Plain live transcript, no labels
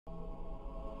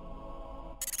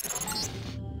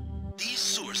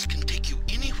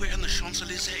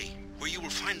Champs-Élysées, where you will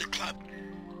find the club.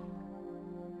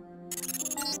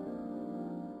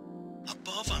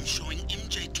 Above, I'm showing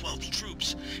MJ-12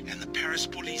 troops and the Paris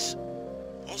police.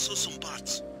 Also some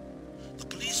bots. The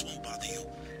police won't bother you,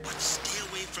 but stay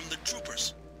away from the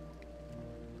troopers.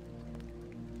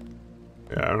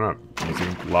 Yeah, I'm not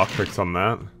using lockpicks on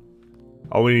that.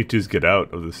 All we need to do is get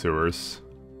out of the sewers.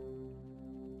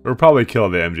 We'll probably kill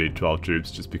the MJ-12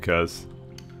 troops just because.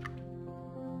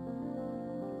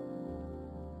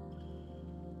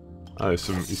 Oh, there's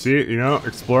some, you see, you know,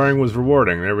 exploring was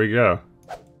rewarding. There we go.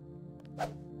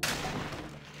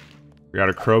 We got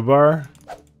a crowbar.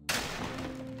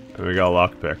 And we got a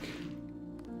lockpick.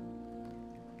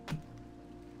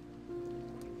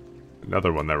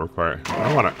 Another one that requires.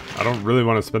 I don't really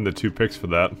want to spend the 2 picks for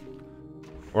that.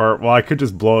 Or, well, I could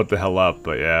just blow it the hell up,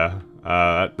 but yeah.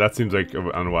 That seems like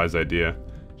an unwise idea.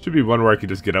 Should be one where I could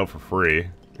just get out for free,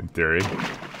 in theory.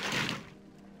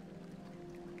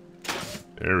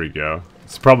 There we go.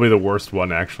 It's probably the worst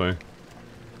one, actually.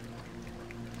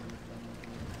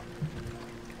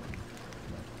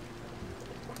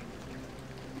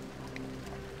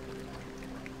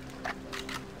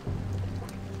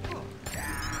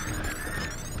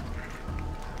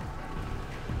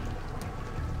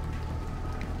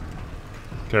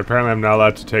 Okay, apparently I'm not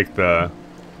allowed to take the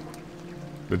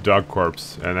dog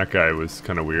corpse, and that guy was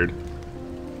kind of weird.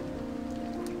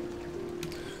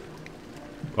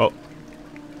 Oh.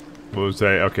 What was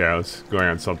I? Okay, I was going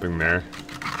on something there.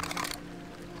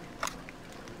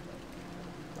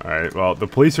 Alright, well, the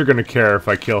police are gonna care if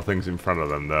I kill things in front of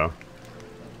them, though.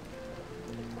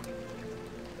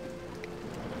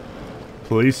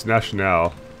 Police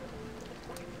Nationale.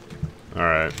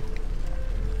 Alright.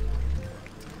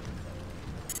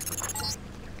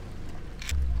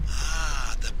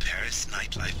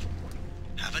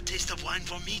 Have a taste of wine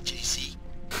for me, JC.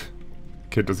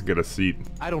 Kid doesn't get a seat.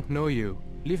 I don't know you.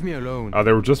 Leave me alone. Oh,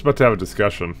 they were just about to have a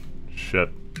discussion. Shit.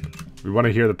 We want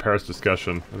to hear the Paris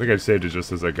discussion. I think I saved it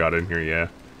just as I got in here, yeah.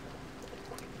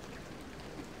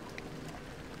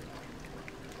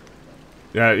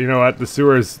 Yeah, you know what? The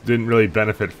sewers didn't really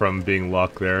benefit from being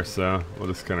locked there, so we'll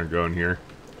just kind of go in here.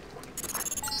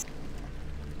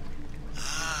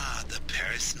 Ah, the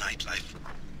Paris nightlife.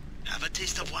 Have a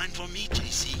taste of wine for me,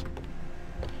 JC.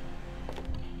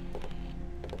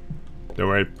 Don't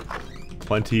worry.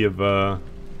 Plenty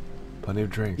of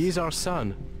drinks. He's our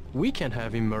son. We can't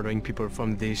have him murdering people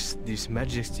from this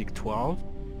Majestic 12.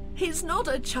 He's not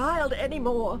a child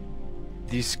anymore.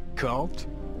 This cult?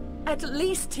 At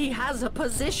least he has a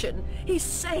position. He's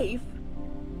safe.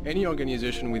 Any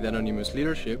organization with anonymous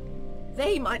leadership.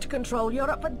 They might control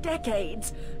Europe for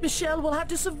decades. Michel will have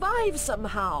to survive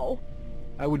somehow.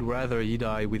 I would rather he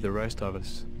die with the rest of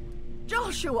us.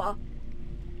 Joshua!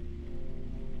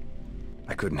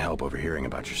 I couldn't help overhearing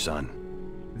about your son.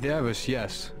 The others,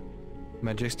 yes.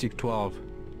 Majestic 12.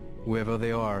 Whoever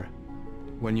they are.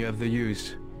 When you have the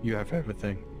use, you have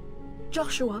everything.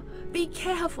 Joshua, be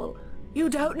careful. You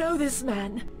don't know this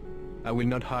man. I will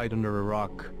not hide under a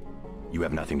rock. You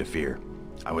have nothing to fear.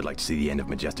 I would like to see the end of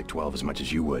Majestic 12 as much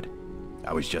as you would.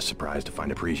 I was just surprised to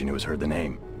find a Parisian who has heard the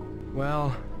name.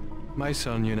 Well, my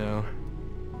son, you know.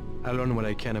 I learned what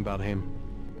I can about him.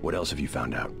 What else have you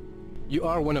found out? You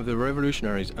are one of the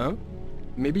revolutionaries, huh?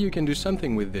 Maybe you can do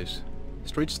something with this.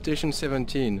 Street Station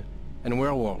 17 and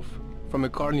Werewolf from a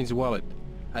card in his wallet.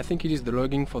 I think it is the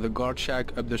logging for the guard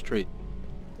shack up the street.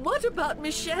 What about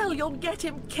Michel? You'll get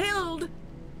him killed.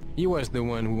 He was the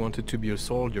one who wanted to be a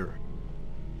soldier.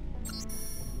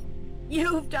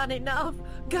 You've done enough.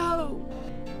 Go.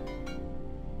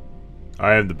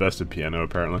 I am the best at piano,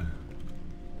 apparently.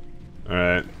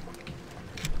 Alright.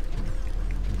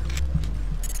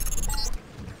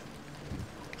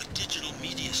 A digital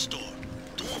media store.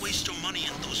 Don't waste your money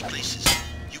in those places.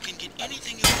 You can get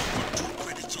anything you want for 2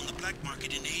 credits on the black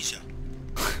market in Asia.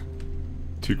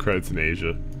 2 credits in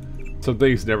Asia. Some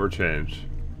things never change.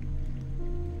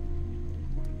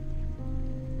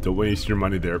 Don't waste your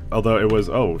money there. Although it was,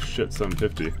 oh shit,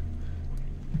 $7.50.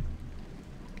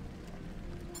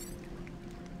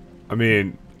 I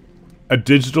mean, a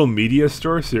digital media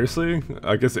store? Seriously?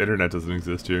 I guess the internet doesn't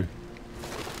exist here.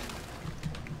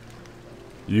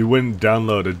 You wouldn't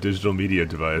download a digital media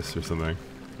device or something.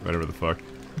 Whatever the fuck.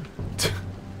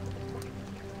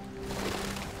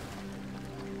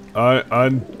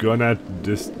 I'm gonna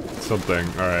just something.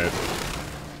 Alright.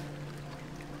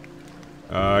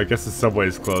 I guess the subway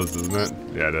is closed, isn't it?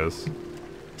 Yeah, it is.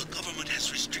 The government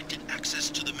has restricted access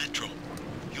to the metro.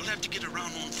 You'll have to get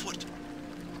around on foot.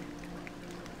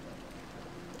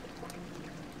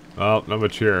 Well, not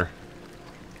much here.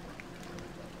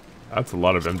 That's a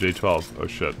lot of MJ-12. Oh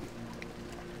shit.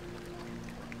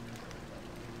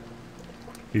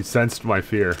 He sensed my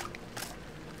fear.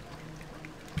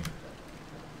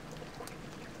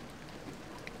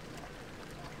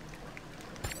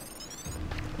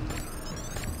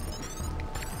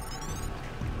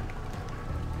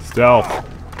 Stealth.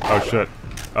 Oh shit.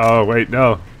 Oh wait,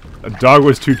 no. A dog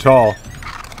was too tall.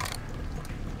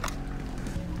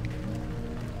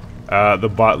 The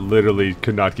bot literally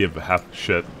could not give half a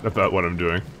shit about what I'm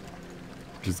doing.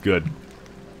 Which is good.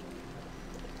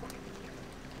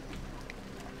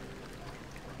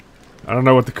 I don't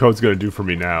know what the code's gonna do for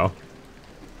me now.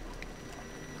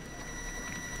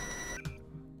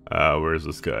 Where's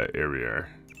this guy? Here we are.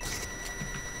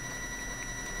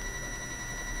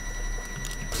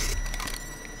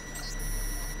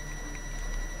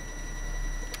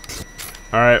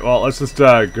 Alright, well, let's just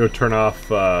go turn off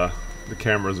the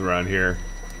cameras around here.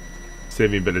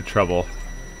 Save me a bit of trouble.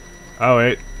 Oh,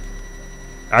 wait.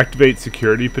 Activate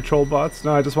security patrol bots?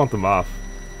 No, I just want them off.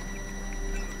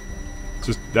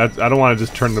 Just that I don't want to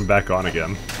just turn them back on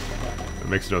again. It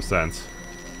makes no sense.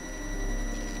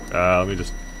 Let me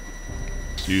just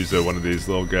use one of these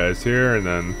little guys here and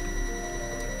then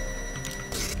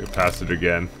get past it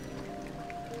again.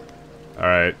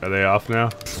 Alright, are they off now?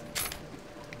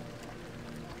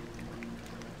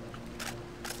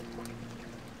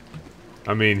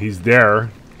 I mean, he's there.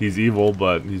 He's evil,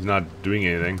 but he's not doing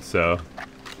anything, so...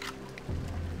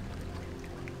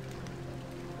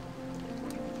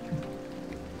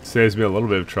 Saves me a little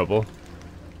bit of trouble.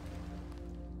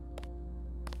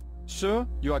 Sir,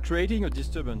 you are creating a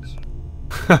disturbance.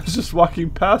 I was just walking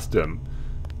past him.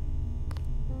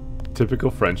 Typical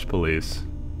French police.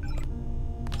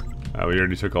 We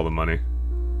already took all the money.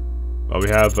 Well, we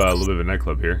have a little bit of a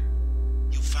nightclub here.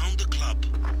 You found the club.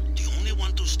 The only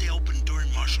one to stay open during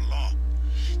martial law.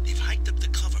 They've hiked up the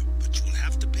cover, but you will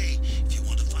have to pay if you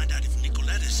want to find out if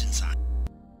Nicolette is inside.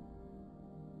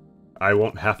 I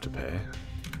won't have to pay.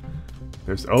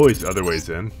 There's always other ways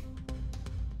in.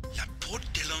 La Porte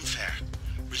de l'Enfer.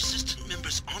 Resistant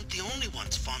members aren't the only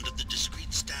ones fond of the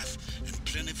discreet staff and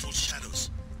plentiful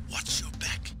shadows. Watch your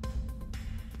back.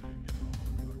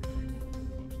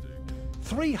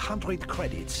 300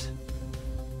 credits.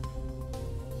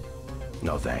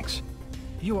 No thanks.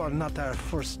 You are not our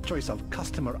first choice of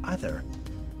customer either.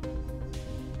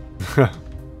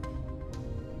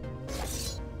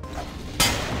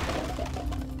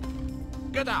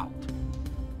 Get out!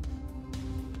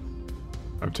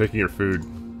 I'm taking your food.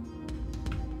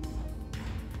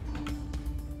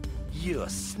 You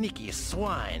sneaky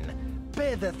swine!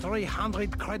 Pay the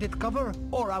 300 credit cover,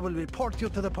 or I will report you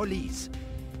to the police.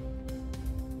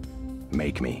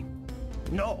 Make me.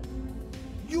 No!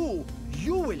 You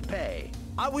will pay!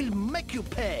 I will make you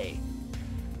pay!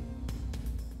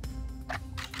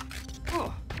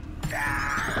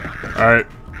 Alright,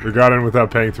 we got in without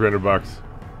paying 300 bucks.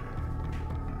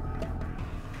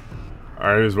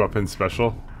 Alright, his weapon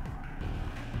special.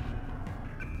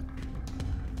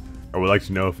 I would like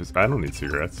to know if it's... I don't need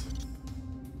cigarettes.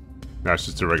 No, it's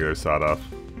just a regular sawed-off.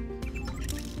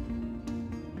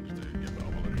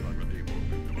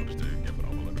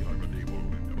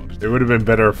 It would have been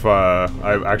better if I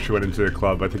actually went into the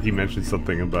club. I think he mentioned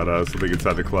something about something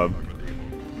inside the club.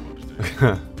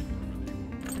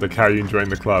 Like how you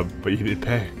joined the club, but you didn't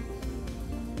pay.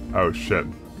 Oh shit.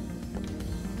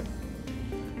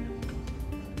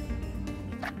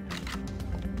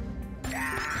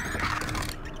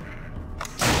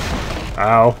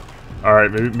 Ow.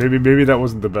 Alright, maybe that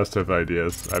wasn't the best of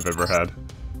ideas I've ever had.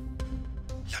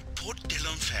 La Porte de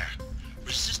l'Enfer.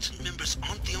 Resistant members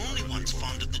aren't the only ones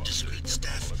fond of the discreet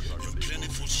staff and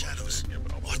plentiful shadows.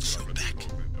 Watch your back.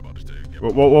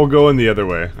 We'll go in the other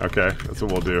way. Okay, that's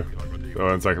what we'll do. So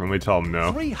 1 second, let me tell him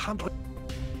no. 300...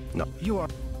 No, you are...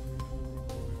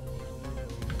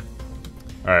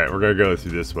 Alright, we're gonna go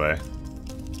through this way.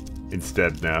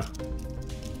 Instead now.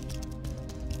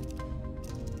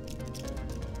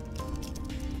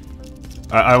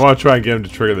 I want to try and get him to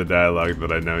trigger the dialogue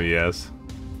that I know he has.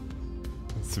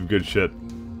 It's some good shit.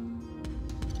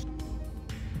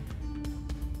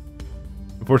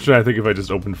 Unfortunately, I think if I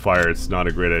just open fire, it's not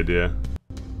a great idea.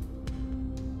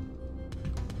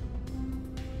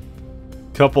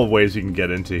 Couple of ways you can get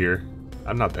into here.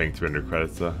 I'm not paying 300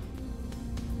 credits though.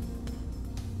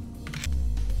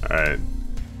 Alright.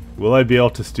 Will I be able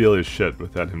to steal his shit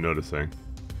without him noticing?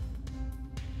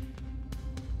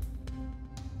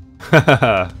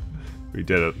 Haha, we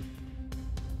did it.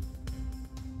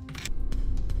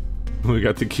 We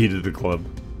got the key to the club.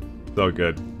 It's all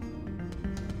good.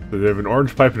 So they have an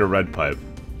orange pipe and a red pipe.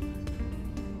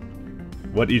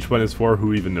 What each one is for,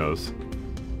 who even knows?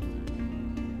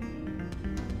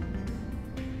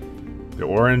 The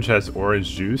orange has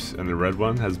orange juice, and the red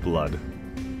one has blood.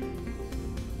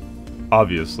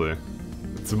 Obviously.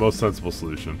 It's the most sensible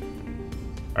solution.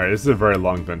 Alright, this is a very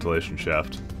long ventilation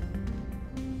shaft.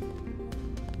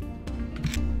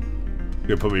 You're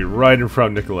gonna put me right in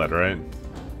front of Nicolette, right?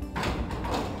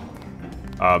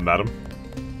 Madam?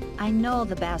 I know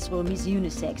the bathroom is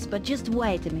unisex, but just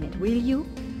wait a minute, will you?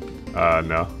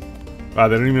 No. Wow,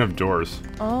 they don't even have doors.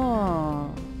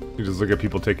 Oh. You just look at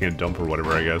people taking a dump or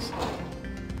whatever, I guess.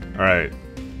 Alright.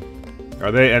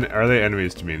 Are they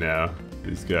enemies to me now?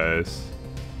 These guys.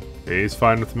 Okay, he's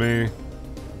fine with me.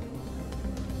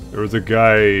 There was a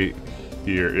guy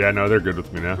here. Yeah, no, they're good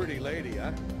with me now. Pretty lady,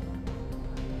 huh?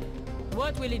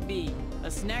 What will it be? A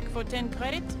snack for 10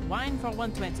 credits? Wine for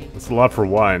 120. That's a lot for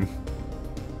wine.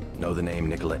 Know the name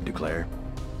Nicolette Duclair?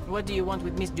 What do you want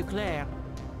with Miss Duclair?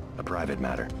 A private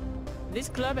matter. This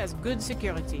club has good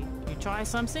security. You try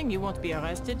something, you won't be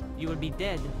arrested. You will be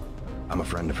dead. I'm a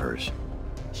friend of hers.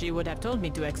 She would have told me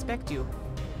to expect you.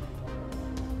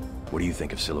 What do you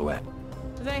think of Silhouette?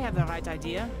 They have the right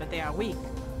idea, but they are weak.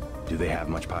 Do they have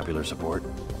much popular support?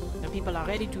 The people are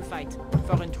ready to fight.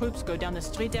 Foreign troops go down the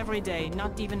street every day,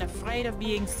 not even afraid of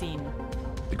being seen.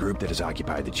 The group that has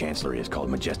occupied the Chancellery is called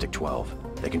Majestic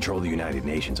 12. They control the United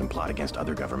Nations and plot against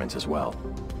other governments as well.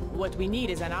 What we need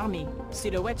is an army.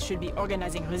 Silhouette should be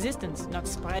organizing resistance, not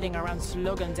spreading around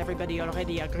slogans everybody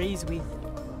already agrees with.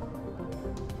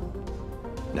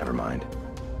 Never mind.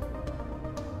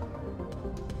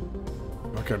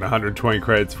 Okay, 120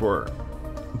 credits for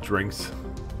drinks.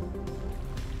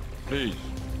 Please,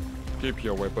 keep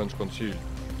your weapons concealed.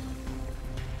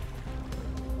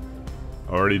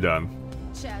 Already done.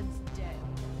 Chad's dead.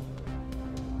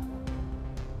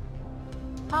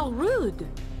 How rude!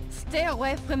 Stay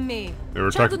away from me. They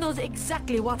were Chad talking. knows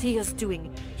exactly what he is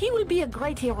doing. He will be a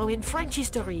great hero in French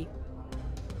history.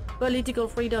 Political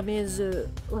freedom is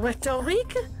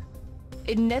rhetoric?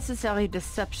 A necessary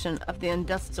deception of the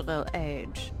industrial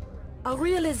age. A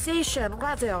realization,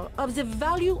 rather, of the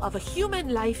value of a human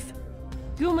life.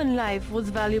 Human life was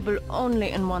valuable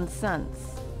only in one sense.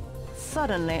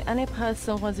 Suddenly, any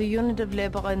person was a unit of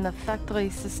labor in the factory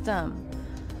system,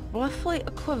 roughly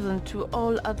equivalent to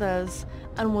all others,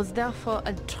 and was therefore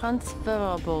a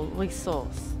transferable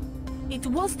resource. It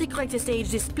was the greatest age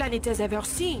this planet has ever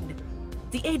seen.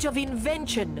 The age of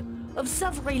invention, of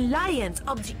self-reliance,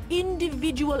 of the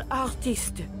individual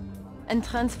artist. And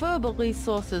transferable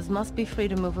resources must be free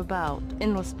to move about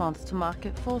in response to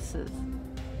market forces.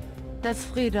 That's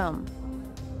freedom.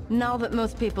 Now that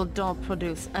most people don't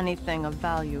produce anything of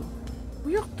value.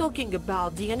 We're talking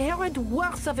about the inherent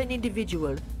worth of an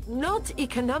individual, not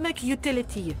economic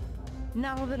utility.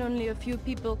 Now that only a few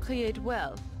people create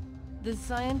wealth, the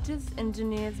scientists,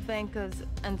 engineers, bankers,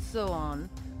 and so on,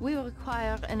 we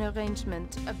require an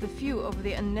arrangement of the few over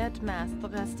the inert mass the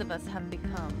rest of us have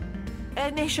become. A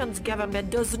nation's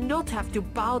government does not have to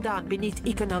bow down beneath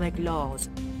economic laws.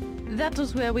 That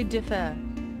is where we differ.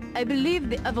 I believe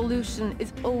the evolution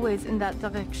is always in that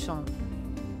direction.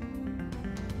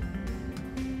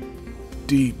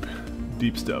 Deep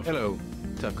stuff. Hello,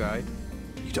 tough guy.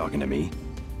 You talking to me?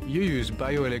 You use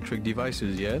bioelectric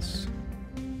devices, yes?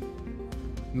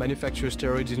 Manufacture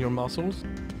steroids in your muscles?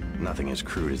 Nothing as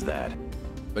crude as that.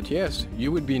 But yes,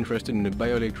 you would be interested in a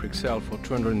bioelectric cell for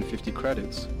 250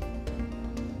 credits.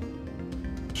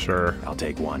 Sure. I'll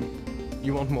take one.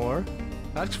 You want more?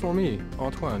 Ask for me,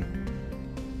 Antoine.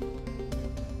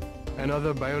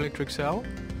 Another bioelectric cell?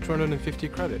 250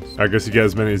 credits. I guess you get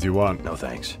as many as you want. No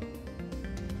thanks.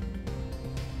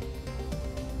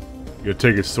 You gotta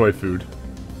take his soy food.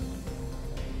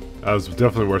 That was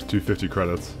definitely worth 250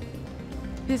 credits.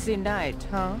 Busy night,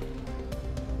 huh?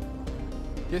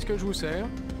 Qu'est-ce que je vous sers?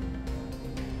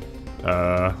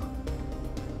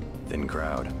 Thin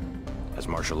crowd. Has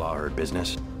martial law heard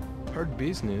business? Heard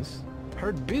business?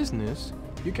 Heard business?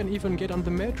 You can even get on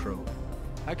the metro.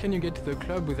 How can you get to the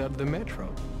club without the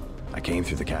metro? I came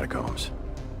through the catacombs.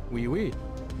 Oui, oui.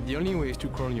 The only way is to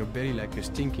crawl on your belly like a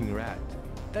stinking rat.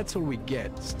 That's all we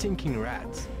get, stinking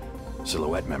rats.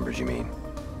 Silhouette members, you mean?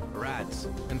 Rats,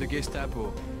 and the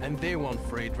Gestapo, and they want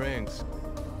free drinks.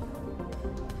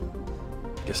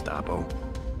 Gestapo?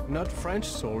 Not French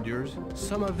soldiers.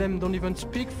 Some of them don't even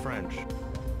speak French.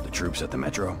 The troops at the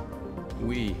metro?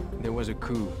 Oui, there was a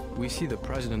coup. We see the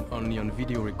president only on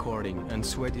video recording, and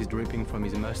sweat is dripping from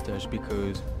his mustache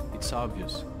because it's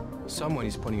obvious. Someone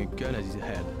is pointing a gun at his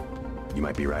head. You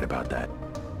might be right about that.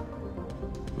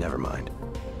 Never mind.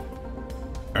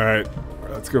 Alright,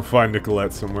 let's go find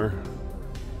Nicolette somewhere.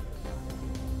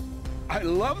 I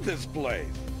love this place.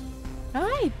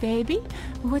 Hi, baby.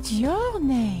 What's your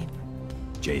name?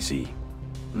 JC.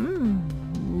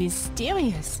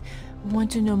 Mysterious.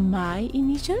 Want to know my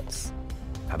initials?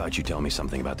 How about you tell me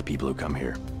something about the people who come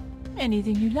here?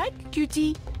 Anything you like,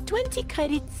 cutie. 20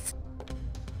 credits.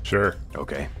 Sure.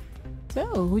 Okay. So,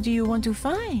 who do you want to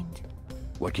find?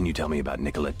 What can you tell me about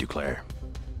Nicolette Duclair?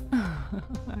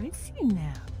 I see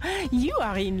now. You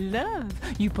are in love,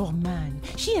 you poor man.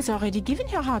 She has already given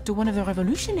her heart to one of the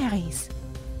revolutionaries.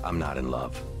 I'm not in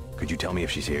love. Could you tell me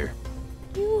if she's here?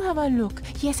 You have a look.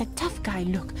 Yes, a tough guy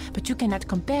look, but you cannot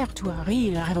compare to a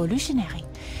real revolutionary.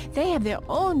 They have their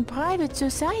own private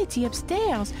society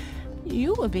upstairs.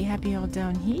 You will be happier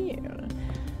down here.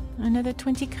 Another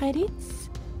 20 credits?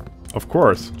 Of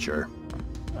course. Sure.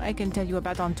 I can tell you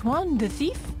about Antoine, the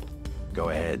thief. Go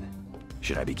ahead.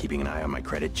 Should I be keeping an eye on my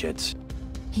credit chits?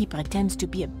 He pretends to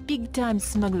be a big-time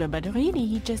smuggler, but really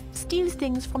he just steals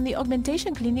things from the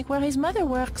augmentation clinic where his mother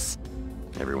works.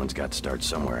 Everyone's got to start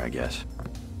somewhere, I guess.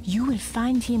 You will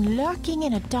find him lurking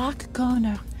in a dark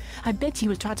corner. I bet he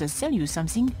will try to sell you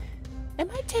something.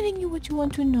 Am I telling you what you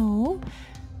want to know?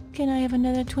 Can I have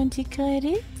another 20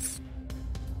 credits?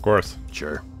 Of course.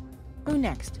 Sure. Who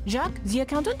next? Jacques, the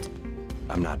accountant?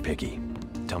 I'm not picky.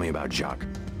 Tell me about Jacques.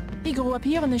 He grew up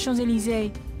here on the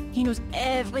Champs-Élysées. He knows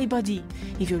everybody.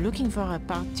 If you're looking for a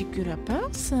particular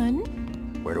person...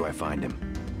 Where do I find him?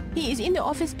 He is in the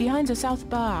office behind the South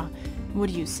Bar. What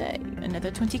do you say?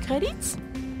 Another 20 credits?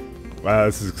 Wow,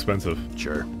 this is expensive.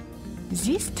 Sure.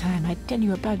 This time I tell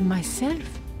you about myself.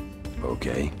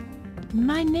 Okay.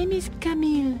 My name is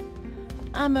Camille.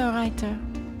 I'm a writer.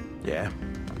 Yeah?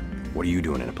 What are you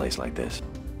doing in a place like this?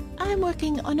 I'm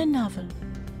working on a novel.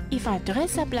 If I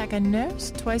dress up like a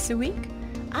nurse twice a week,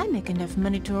 I make enough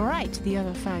money to write the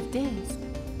other 5 days.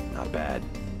 Not bad.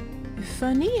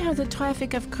 Funny how the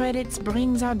traffic of credits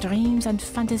brings our dreams and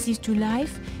fantasies to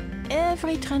life.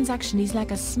 Every transaction is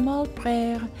like a small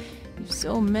prayer. If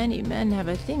so many men have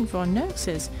a thing for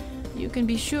nurses, you can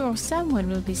be sure someone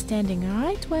will be standing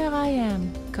right where I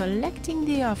am, collecting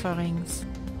the offerings.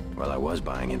 Well, I was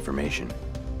buying information.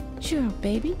 Sure,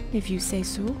 baby, if you say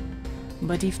so.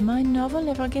 But if my novel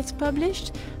ever gets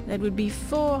published, that would be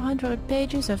 400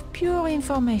 pages of pure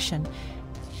information.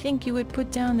 Think you would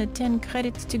put down the 10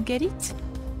 credits to get it?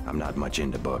 I'm not much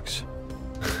into books.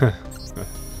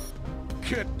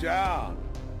 Get down!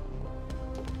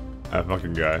 That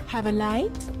fucking guy. Have a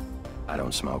light? I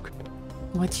don't smoke.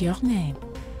 What's your name?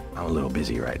 I'm a little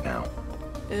busy right now.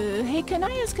 Hey, can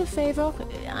I ask a favor?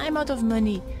 I'm out of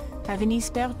money. Have any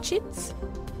spare chits?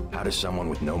 How does someone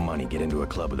with no money get into a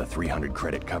club with a 300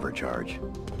 credit cover charge?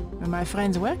 My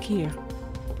friends work here.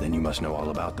 Then you must know all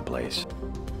about the place.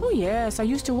 Oh yes, I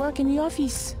used to work in the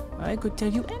office. I could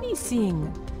tell you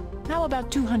anything. How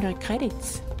about 200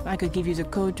 credits? I could give you the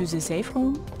code to the safe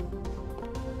room.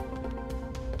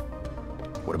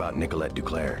 What about Nicolette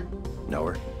Duclair? Know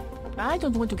her? I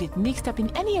don't want to get mixed up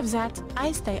in any of that.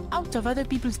 I stay out of other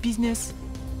people's business.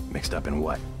 Mixed up in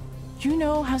what? You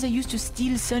know how they used to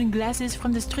steal sunglasses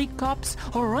from the street cops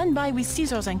or run by with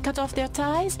scissors and cut off their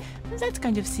ties? That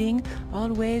kind of thing,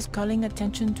 always calling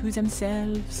attention to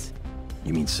themselves.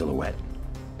 You mean Silhouette?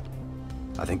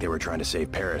 I think they were trying to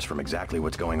save Paris from exactly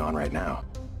what's going on right now.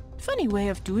 Funny way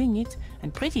of doing it,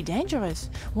 and pretty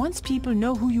dangerous. Once people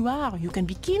know who you are, you can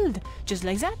be killed. Just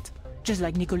like that. Just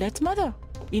like Nicolette's mother.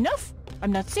 Enough!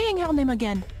 I'm not saying her name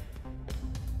again.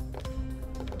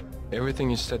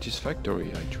 Everything is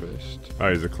satisfactory, I trust. Oh,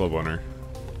 he's a club owner.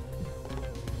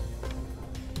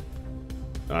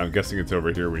 I'm guessing it's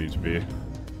over here we need to be.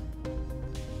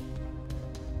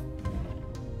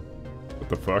 What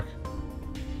the fuck?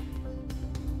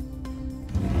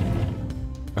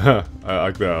 I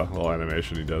like the little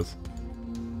animation he does.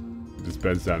 He just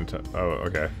bends down to... Oh,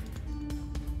 okay.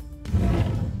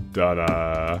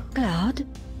 Da-da. Claude?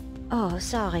 Oh,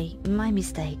 sorry. My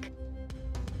mistake.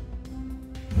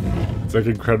 It's like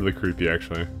incredibly creepy,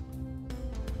 actually.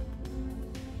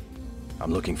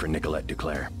 I'm looking for Nicolette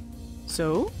Duclair.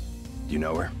 So? You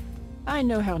know her? I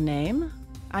know her name.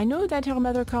 I know that her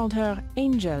mother called her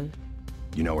Angel.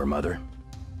 You know her mother?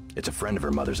 It's a friend of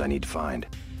her mother's I need to find.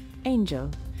 Angel.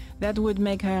 That would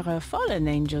make her a fallen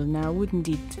angel now, wouldn't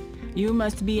it? You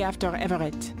must be after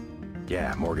Everett.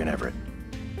 Yeah, Morgan Everett.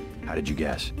 How did you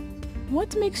guess?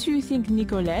 What makes you think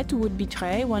Nicolette would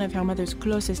betray one of her mother's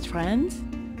closest friends?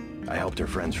 I helped her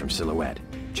friends from Silhouette.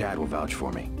 Chad will vouch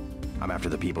for me. I'm after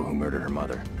the people who murdered her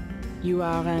mother. You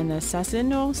are an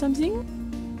assassin or something?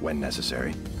 When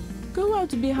necessary. Go out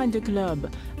behind the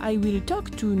club. I will talk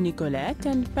to Nicolette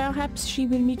and perhaps she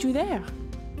will meet you there.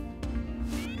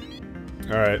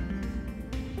 Alright.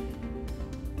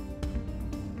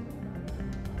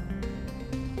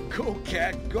 Go,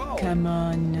 cat, go! Come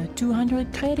on,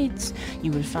 200 credits.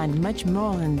 You will find much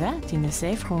more than that in the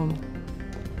safe room.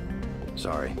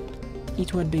 Sorry.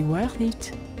 It will be worth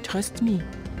it. Trust me.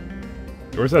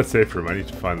 Where's that safe room? I need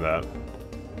to find that.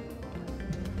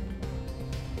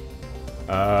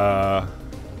 I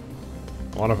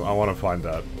wanna find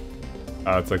that.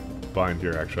 It's like behind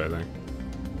here, actually, I think.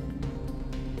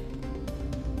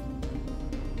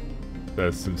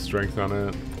 There's some strength on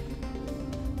it.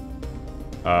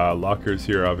 Lockers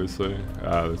here, obviously.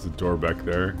 There's a door back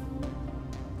there.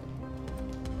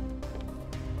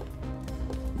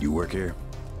 You work here?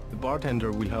 The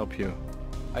bartender will help you.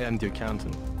 I am the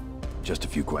accountant. Just a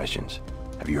few questions.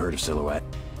 Have you heard of Silhouette?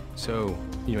 So,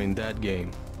 you're in that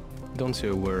game. Don't say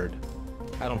a word.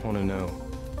 I don't want to know.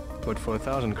 But for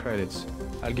 1,000 credits,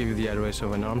 I'll give you the address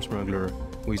of an arms smuggler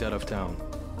who is out of town.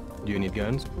 Do you need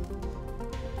guns?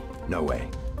 No way.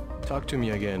 Talk to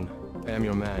me again. I am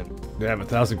your man. Damn,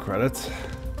 1,000 credits?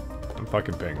 I'm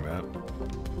fucking paying that.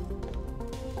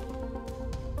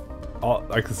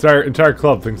 Like, the entire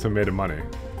club thinks I'm made of money.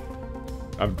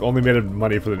 I've only made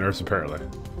money for the nurse, apparently.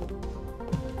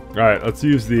 Alright, let's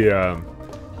use the,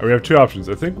 we have two options.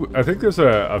 I think there's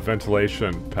a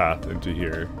ventilation path into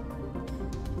here.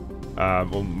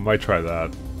 We might try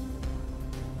that.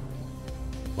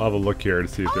 We'll have a look here to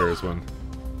see if there is one.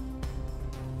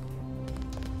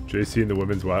 JC in the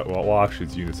women's well, actually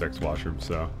it's unisex washroom,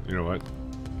 so you know what?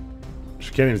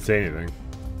 She can't even say anything.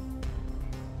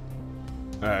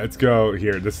 Let's go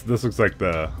here. This looks like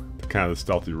the kind of the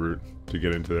stealthy route to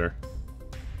get into there.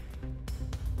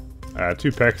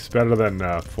 2 picks, better than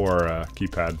 4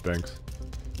 keypad things.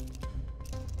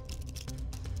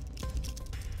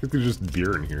 I think there's just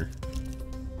beer in here.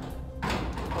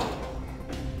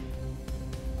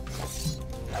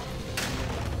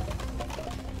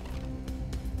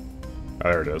 Oh,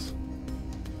 there it is.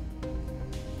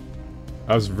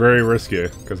 That was very risky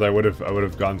because I would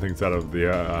have gotten things out of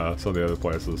the some of the other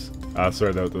places.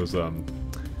 Sorry, those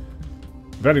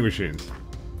vending machines.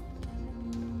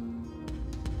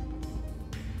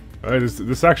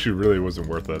 This actually really wasn't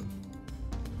worth it.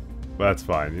 But that's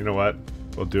fine. You know what?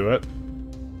 We'll do it.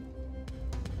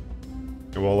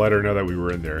 And we'll let her know that we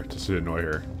were in there, just to annoy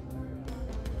her.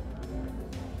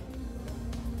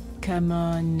 Come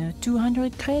on,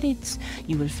 200 credits.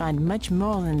 You will find much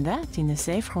more than that in the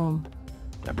safe room.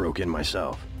 I broke in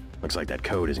myself. Looks like that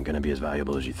code isn't gonna be as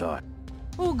valuable as you thought.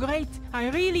 Oh, great. I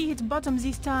really hit bottom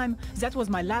this time. That was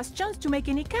my last chance to make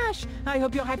any cash. I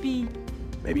hope you're happy.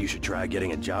 Maybe you should try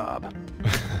getting a job.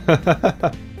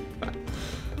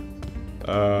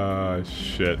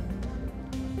 Shit.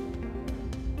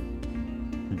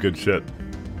 Good shit.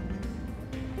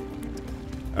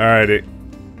 Alrighty.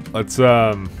 Let's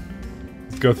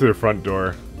go through the front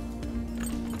door.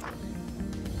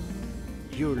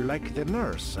 You like the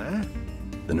nurse, eh?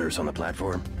 The nurse on the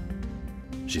platform?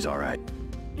 She's alright.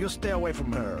 You stay away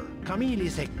from her. Camille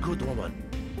is a good woman.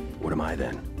 What am I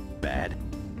then? Bad?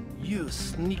 You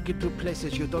sneak into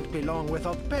places you don't belong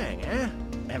without paying, eh?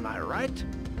 Am I right?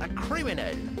 A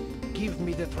criminal. Give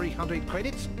me the 300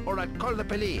 credits or I'll call the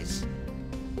police.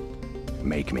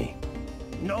 Make me.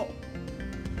 No.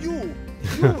 You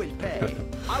will pay.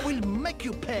 I will make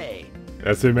you pay.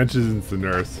 Yeah, so he mentions it's the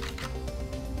nurse.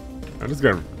 I'm just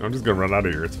gonna run out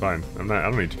of here. It's fine. I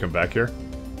don't need to come back here.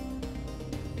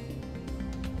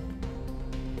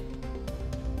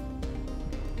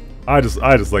 I just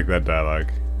like that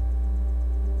dialogue.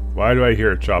 Why do I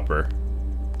hear a chopper?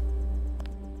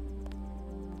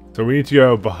 So we need to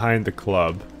go behind the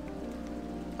club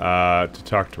to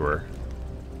talk to her.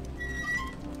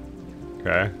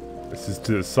 Okay. This is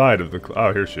to the side of the club.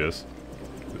 Oh, here she is.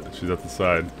 She's at the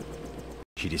side.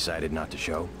 She decided not to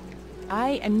show?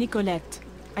 I am Nicolette.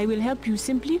 I will help you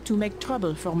simply to make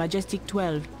trouble for Majestic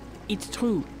 12. It's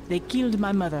true. They killed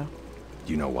my mother.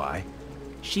 Do you know why?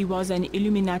 She was an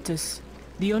Illuminatus.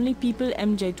 The only people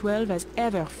MJ-12 has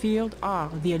ever feared are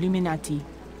the Illuminati.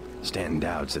 Stanton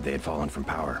Dowd said they had fallen from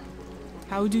power.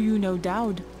 How do you know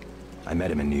Dowd? I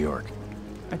met him in New York.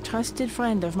 A trusted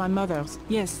friend of my mother's.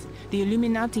 Yes, the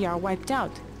Illuminati are wiped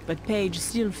out, but Paige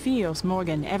still fears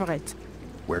Morgan Everett.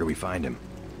 Where do we find him?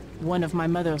 One of my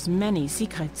mother's many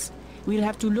secrets. We'll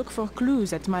have to look for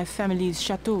clues at my family's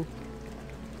chateau.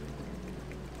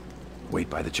 Wait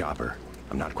by the chopper.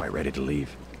 I'm not quite ready to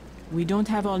leave. We don't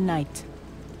have all night.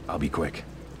 I'll be quick.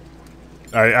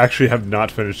 I actually have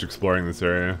not finished exploring this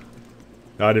area.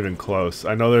 Not even close.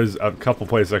 I know there's a couple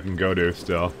places I can go to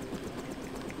still.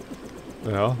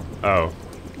 The hell? Oh.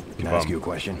 Can I ask you a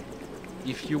question?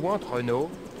 If you want Renault,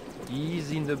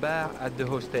 he's in the bar at the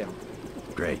hostel.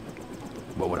 Great.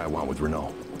 What would I want with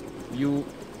Renault? You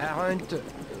aren't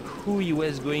who he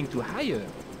was going to hire.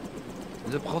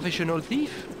 The professional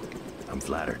thief? I'm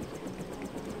flattered.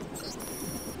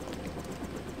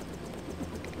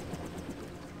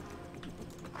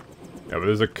 Yeah, but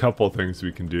there's a couple things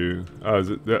we can do. Oh,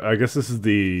 is it, I guess this is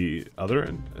the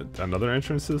another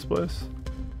entrance to this place?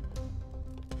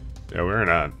 Yeah, we're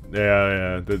not.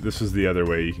 Yeah. This is the other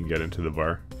way you can get into the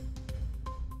bar.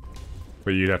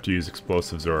 But you'd have to use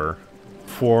explosives or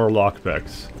 4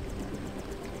 lockpicks.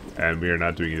 And we are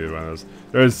not doing either one of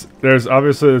those. There's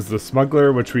obviously the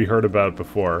smuggler, which we heard about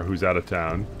before, who's out of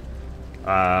town.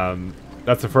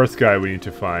 That's the first guy we need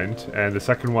to find, and the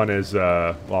second one is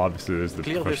well, obviously there's the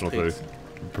professional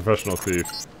thief.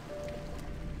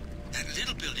 That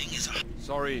little building is a...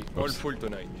 Sorry, all full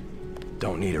tonight.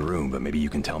 Don't need a room, but maybe you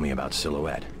can tell me about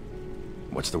Silhouette.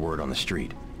 What's the word on the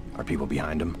street? Are people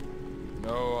behind him?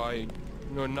 No, I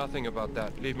know nothing about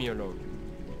that. Leave me alone.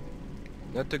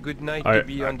 Not a good night to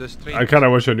be on the street. I kind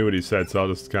of wish I knew what he said, so I'll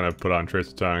just kind of put on Trace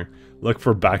of Tongue. Look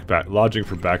for lodging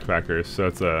for backpackers. So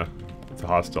it's a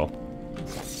hostel.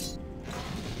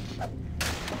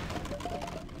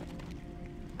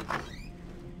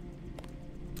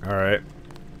 All right,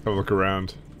 have a look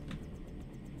around.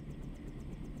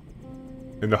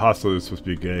 In the hostel, there's supposed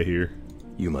to be a guy here.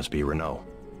 You must be Renault.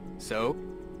 So?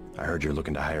 I heard you're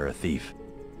looking to hire a thief.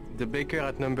 The baker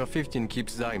at number 15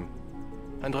 keeps Zyme.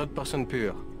 100%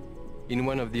 pure. In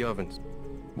one of the ovens.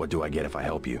 What do I get if I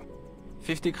help you?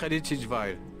 50 credits each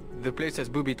vial. The place has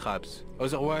booby traps.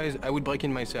 Otherwise, I would break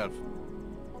in myself.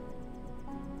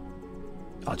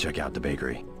 I'll check out the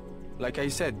bakery. Like I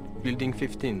said, building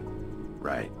 15.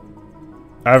 Right.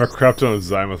 I have a crap ton of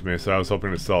Zyme with me, so I was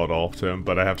hoping to sell it all to him,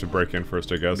 but I have to break in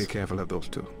first, I guess. Be careful of those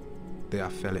two. They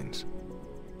are felons.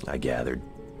 I gathered.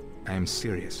 I am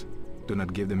serious. Do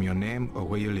not give them your name or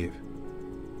where you live.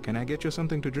 Can I get you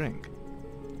something to drink?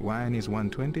 Wine is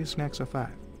 120, snacks are 5.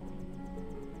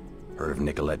 Heard of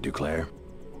Nicolette Duclair?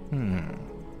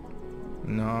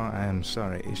 No, I am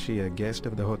sorry. Is she a guest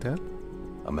of the hotel?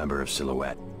 A member of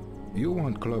Silhouette. You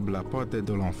want Club La Porte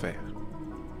de l'Enfer.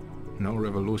 No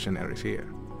revolutionaries here.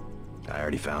 I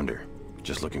already found her.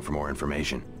 Just looking for more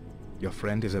information. Your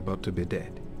friend is about to be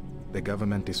dead. The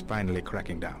government is finally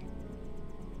cracking down.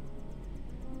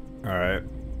 Alright.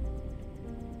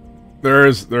 There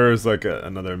is like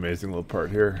another amazing little part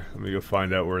here. Let me go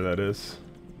find out where that is.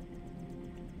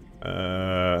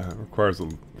 Requires a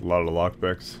lot of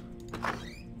lockpicks.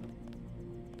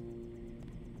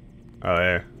 Oh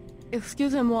yeah.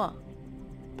 Excusez-moi.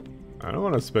 I don't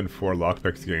want to spend 4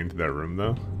 lockpicks to get into that room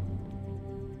though.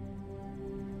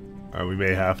 We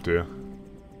may have to.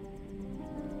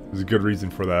 There's a good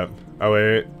reason for that. Oh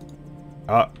wait.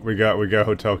 Ah, we got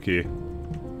hotel key.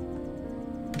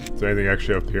 Is there anything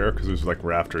actually up here? Because there's like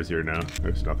rafters here now.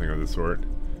 There's nothing of the sort.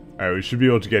 Alright, we should be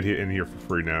able to get in here for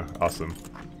free now. Awesome.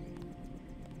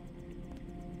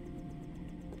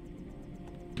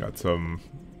 Got some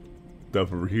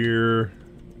stuff over here.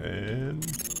 And...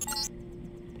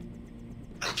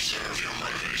 Observe your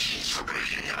motivations for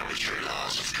breaking arbitrary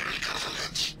laws of great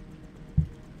government.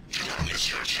 Do not miss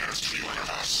your chance to be one of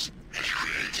us and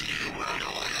create the new world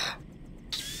order.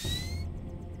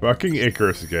 Fucking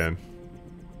Icarus again.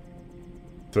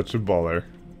 Such a baller.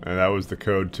 And that was the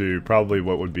code to probably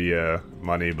what would be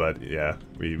money, but yeah,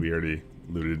 we already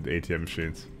looted ATM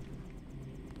machines.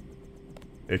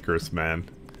 Icarus, man.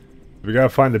 We gotta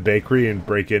find the bakery and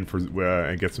break in for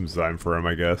and get some Zyme for him,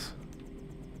 I guess.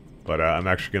 But I'm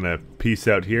actually gonna peace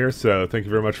out here, so thank you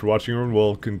very much for watching, everyone.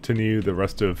 We'll continue the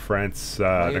rest of France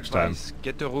next time.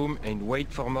 Get a room and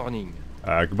wait for morning.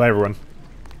 Goodbye, everyone.